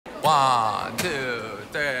1, 2,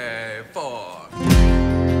 3, 4.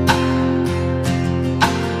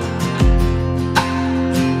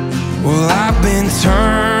 Well, I've been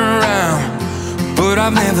turned around, but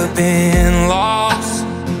I've never been lost.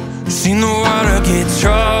 Seen the water get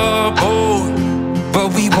troubled,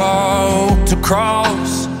 but we walked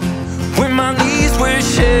across. When my knees were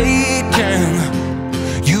shaking,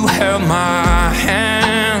 you held my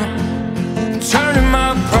hand, turning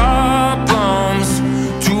my problems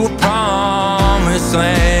to a promised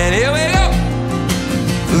land. Here we go.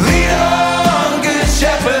 Lead on, good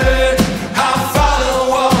shepherd, I'll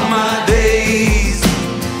follow all my days.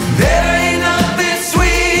 There ain't nothing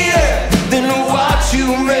sweeter than to watch you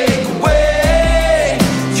make a way.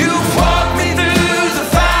 You've walked me through the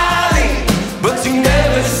valley, but you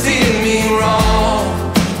never steer me wrong.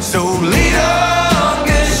 So lead on,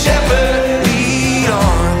 good shepherd, lead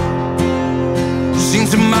on. Seen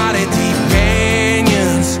some mighty deep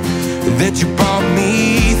canyons that you brought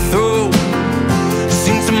me through.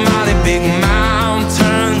 Seen some mighty big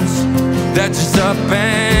mountains that just up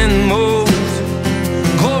and